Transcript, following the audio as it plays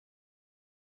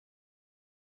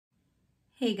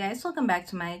Hey guys, welcome back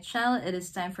to my channel. It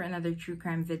is time for another true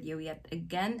crime video yet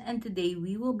again, and today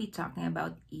we will be talking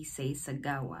about Issei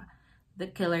Sagawa, the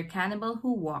killer cannibal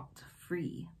who walked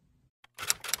free.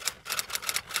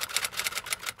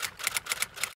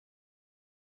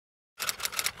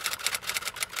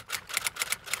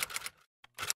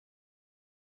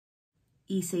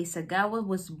 Issei Sagawa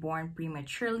was born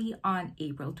prematurely on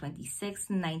April 26,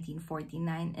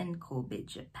 1949 in Kobe,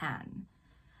 Japan.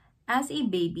 As a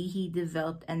baby, he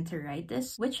developed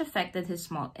enteritis, which affected his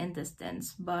small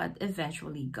intestines, but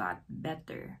eventually got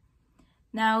better.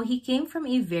 Now, he came from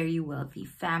a very wealthy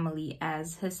family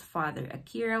as his father,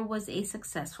 Akira, was a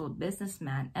successful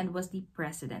businessman and was the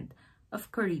president of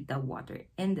Kurita Water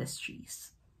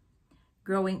Industries.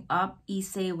 Growing up,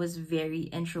 Issei was very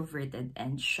introverted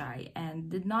and shy and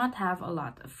did not have a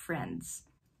lot of friends.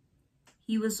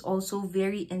 He was also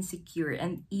very insecure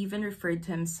and even referred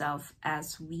to himself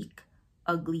as weak,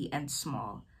 ugly, and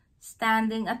small,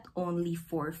 standing at only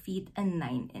 4 feet and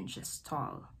 9 inches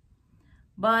tall.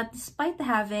 But despite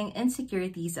having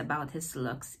insecurities about his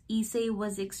looks, Issei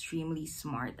was extremely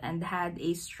smart and had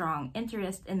a strong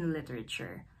interest in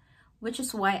literature, which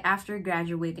is why after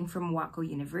graduating from Wako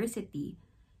University,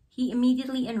 he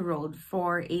immediately enrolled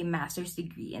for a master's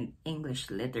degree in English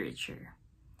literature.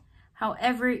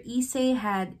 However, Issei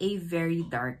had a very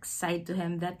dark side to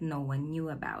him that no one knew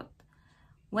about.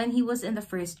 When he was in the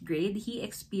first grade, he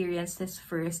experienced his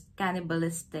first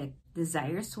cannibalistic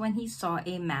desires when he saw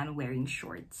a man wearing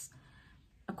shorts.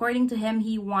 According to him,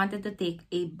 he wanted to take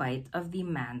a bite of the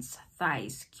man's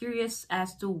thighs, curious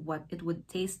as to what it would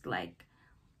taste like.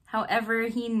 However,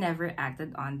 he never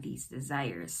acted on these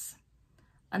desires.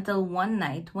 Until one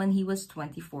night when he was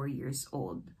 24 years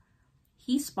old.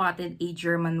 He spotted a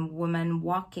German woman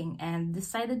walking and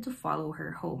decided to follow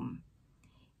her home.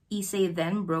 Issei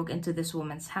then broke into this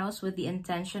woman's house with the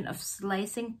intention of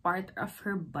slicing part of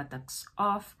her buttocks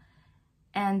off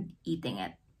and eating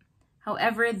it.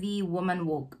 However, the woman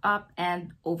woke up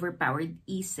and overpowered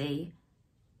Issei.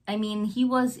 He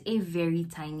was a very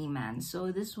tiny man,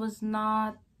 so this was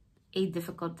not a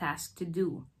difficult task to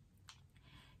do.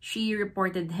 She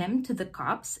reported him to the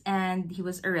cops and he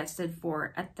was arrested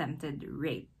for attempted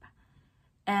rape.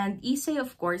 And Issei,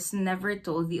 of course, never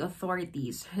told the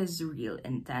authorities his real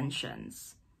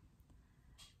intentions.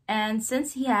 And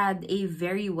since he had a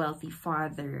very wealthy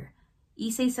father,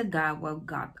 Issei Sagawa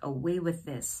got away with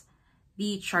this.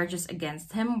 The charges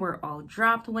against him were all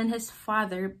dropped when his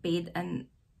father paid an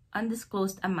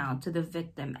undisclosed amount to the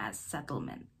victim as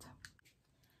settlement.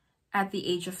 At the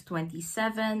age of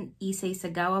 27, Issei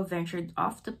Sagawa ventured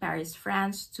off to Paris,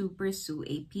 France to pursue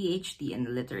a PhD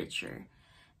in literature.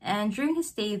 And during his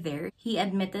stay there, he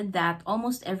admitted that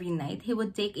almost every night he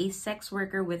would take a sex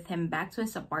worker with him back to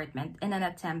his apartment in an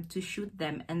attempt to shoot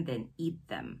them and then eat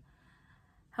them.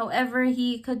 However,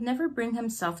 he could never bring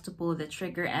himself to pull the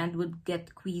trigger and would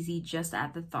get queasy just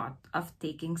at the thought of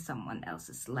taking someone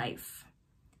else's life.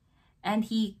 And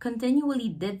he continually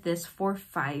did this for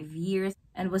 5 years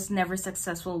and was never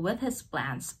successful with his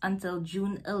plans until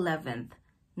June 11th,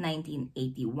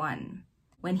 1981,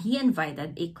 when he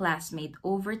invited a classmate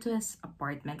over to his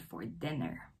apartment for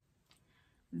dinner.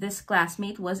 This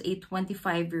classmate was a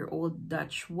 25-year-old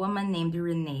Dutch woman named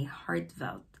Renee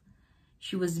Hartveld.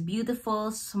 She was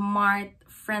beautiful, smart,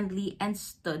 friendly, and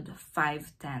stood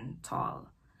 5'10" tall.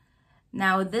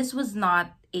 Now, this was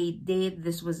not a date,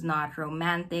 this was not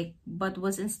romantic, but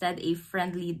was instead a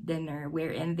friendly dinner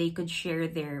wherein they could share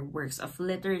their works of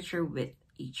literature with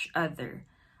each other,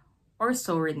 or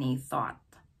so Renee thought.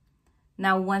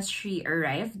 Now, once she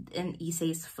arrived in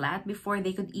Issei's flat, before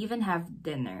they could even have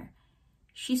dinner,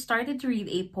 she started to read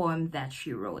a poem that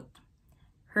she wrote.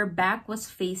 Her back was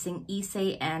facing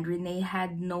Issei and Renee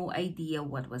had no idea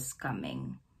what was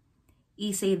coming.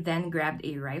 Issei then grabbed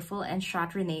a rifle and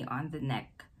shot Renee on the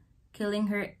neck, killing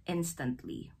her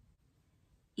instantly.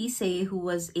 Issei, who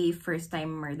was a first-time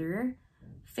murderer,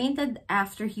 fainted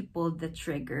after he pulled the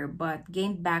trigger but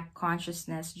gained back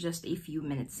consciousness just a few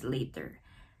minutes later,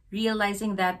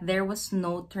 realizing that there was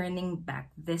no turning back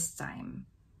this time,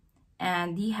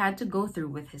 and he had to go through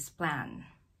with his plan.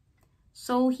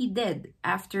 So he did.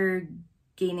 After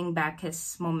gaining back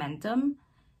his momentum,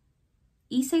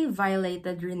 Issei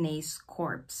violated Renee's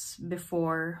corpse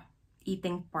before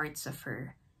eating parts of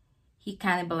her. He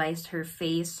cannibalized her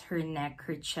face, her neck,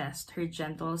 her chest, her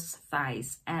genitals,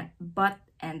 thighs, and butt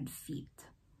and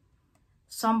feet.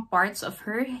 Some parts of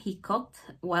her he cooked,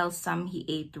 while some he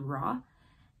ate raw,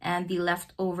 and the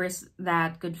leftovers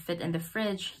that could fit in the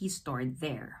fridge he stored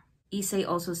there. Issei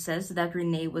also says that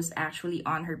Renee was actually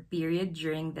on her period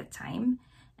during the time,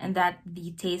 and that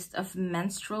the taste of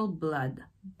menstrual blood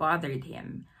bothered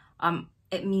him.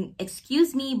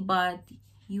 Excuse me, but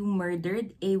you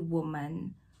murdered a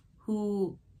woman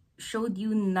who showed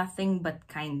you nothing but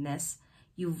kindness.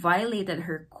 You violated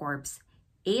her corpse,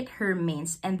 ate her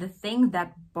remains, and the thing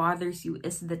that bothers you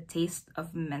is the taste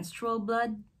of menstrual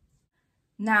blood?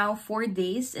 Now, 4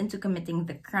 days into committing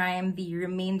the crime, the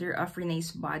remainder of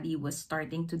Renee's body was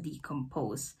starting to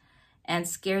decompose. And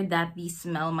scared that the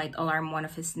smell might alarm one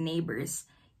of his neighbors,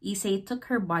 Issei took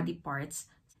her body parts,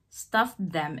 stuffed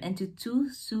them into 2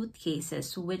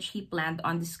 suitcases, which he planned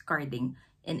on discarding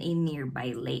in a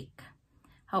nearby lake.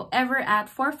 However, at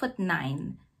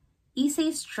 4'9",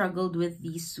 Issei struggled with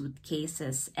these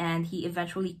suitcases, and he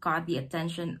eventually caught the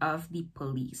attention of the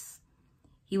police.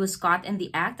 He was caught in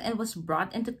the act and was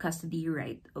brought into custody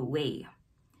right away.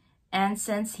 And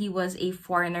since he was a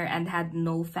foreigner and had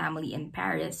no family in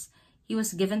Paris, he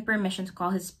was given permission to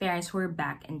call his parents who were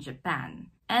back in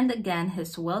Japan. And again,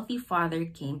 his wealthy father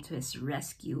came to his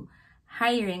rescue,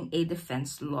 hiring a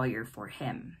defense lawyer for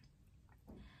him.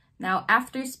 Now,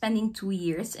 after spending 2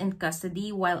 years in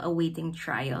custody while awaiting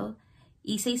trial,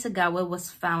 Issei Sagawa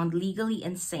was found legally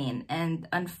insane and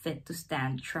unfit to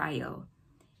stand trial.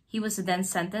 He was then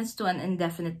sentenced to an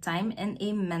indefinite time in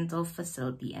a mental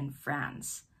facility in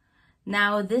France.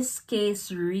 Now, this case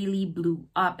really blew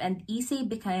up and Issei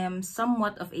became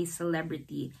somewhat of a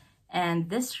celebrity, and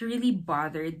this really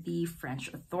bothered the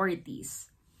French authorities.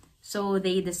 So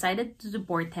they decided to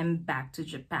deport him back to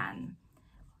Japan,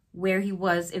 where he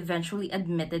was eventually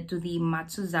admitted to the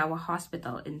Matsuzawa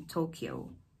Hospital in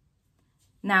Tokyo.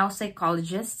 Now,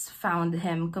 psychologists found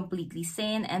him completely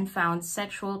sane and found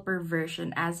sexual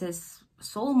perversion as his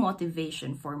sole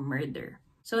motivation for murder.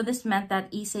 So this meant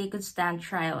that Issei could stand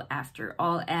trial after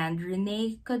all, and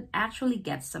Renee could actually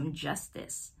get some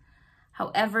justice.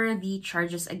 However, the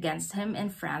charges against him in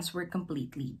France were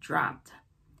completely dropped.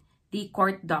 The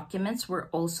court documents were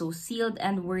also sealed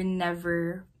and were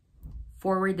never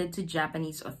forwarded to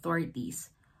Japanese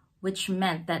authorities, which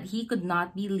meant that he could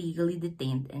not be legally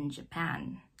detained in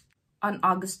Japan. On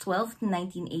August 12,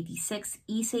 1986,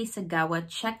 Issei Sagawa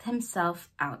checked himself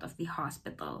out of the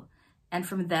hospital, and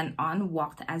from then on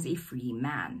walked as a free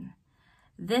man.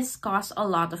 This caused a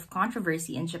lot of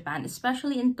controversy in Japan,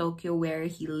 especially in Tokyo where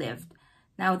he lived.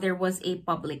 Now, there was a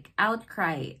public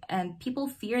outcry, and people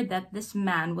feared that this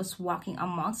man was walking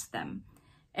amongst them.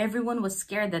 Everyone was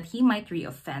scared that he might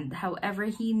reoffend, however,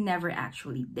 he never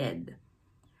actually did.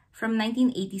 From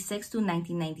 1986 to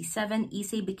 1997,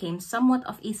 Issei became somewhat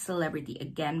of a celebrity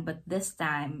again, but this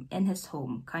time in his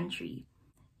home country.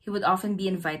 He would often be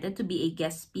invited to be a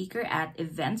guest speaker at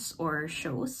events or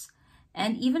shows,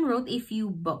 and even wrote a few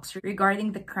books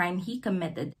regarding the crime he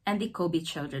committed and the Kobe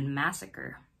children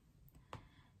massacre.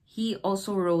 He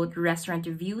also wrote restaurant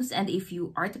reviews and a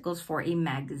few articles for a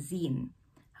magazine.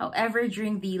 However,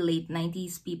 during the late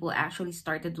 90s, people actually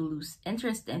started to lose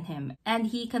interest in him, and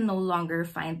he can no longer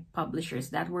find publishers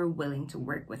that were willing to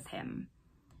work with him.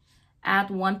 At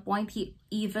one point, he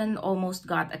even almost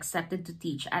got accepted to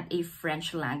teach at a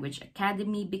French language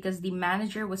academy because the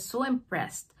manager was so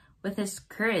impressed with his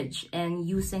courage in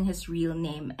using his real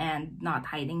name and not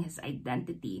hiding his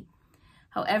identity.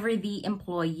 However, the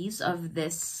employees of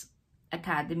this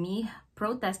academy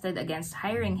protested against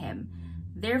hiring him.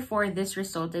 Therefore, this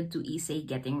resulted to Issei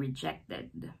getting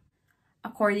rejected.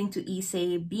 According to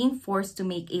Issei, being forced to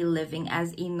make a living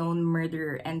as a known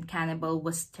murderer and cannibal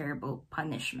was terrible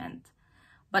punishment.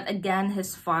 But again,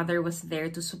 his father was there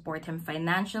to support him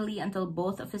financially until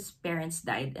both of his parents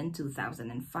died in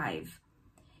 2005.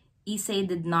 Issei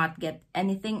did not get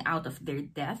anything out of their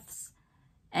deaths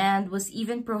and was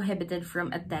even prohibited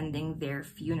from attending their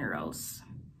funerals.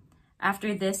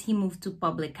 After this, he moved to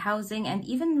public housing and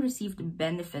even received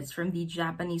benefits from the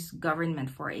Japanese government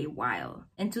for a while.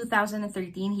 In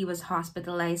 2013, he was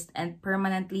hospitalized and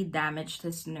permanently damaged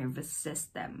his nervous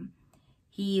system.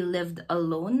 He lived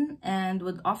alone and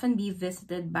would often be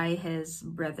visited by his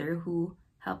brother, who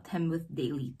helped him with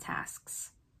daily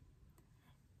tasks.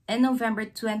 In November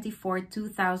 24,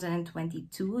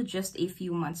 2022, just a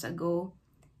few months ago,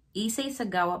 Issei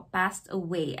Sagawa passed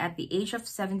away at the age of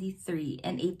 73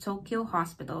 in a Tokyo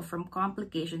hospital from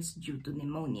complications due to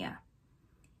pneumonia.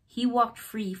 He walked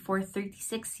free for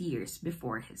 36 years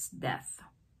before his death.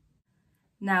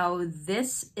 Now,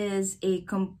 this is a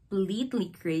completely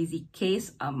crazy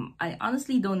case. I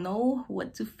honestly don't know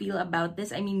what to feel about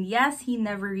this. I mean, yes, he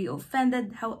never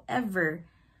reoffended. However,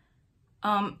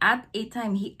 at a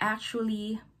time, he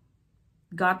actually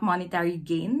got monetary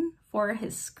gain for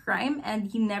his crime,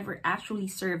 and he never actually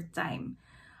served time.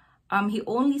 He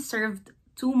only served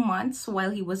 2 months while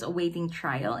he was awaiting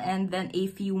trial, and then a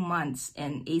few months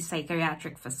in a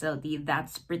psychiatric facility.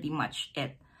 That's pretty much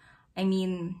it. I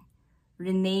mean,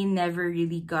 Renee never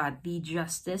really got the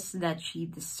justice that she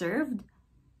deserved.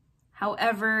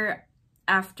 However,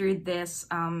 after this,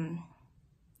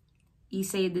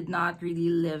 Issei did not really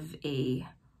live a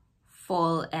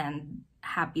full and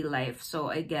happy life. So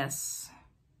I guess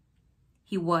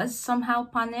he was somehow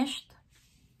punished.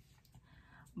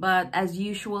 But as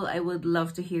usual, I would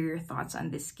love to hear your thoughts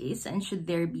on this case. And should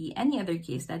there be any other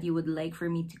case that you would like for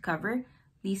me to cover,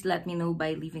 please let me know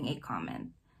by leaving a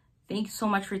comment. Thank you so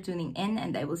much for tuning in,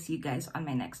 and I will see you guys on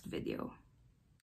my next video.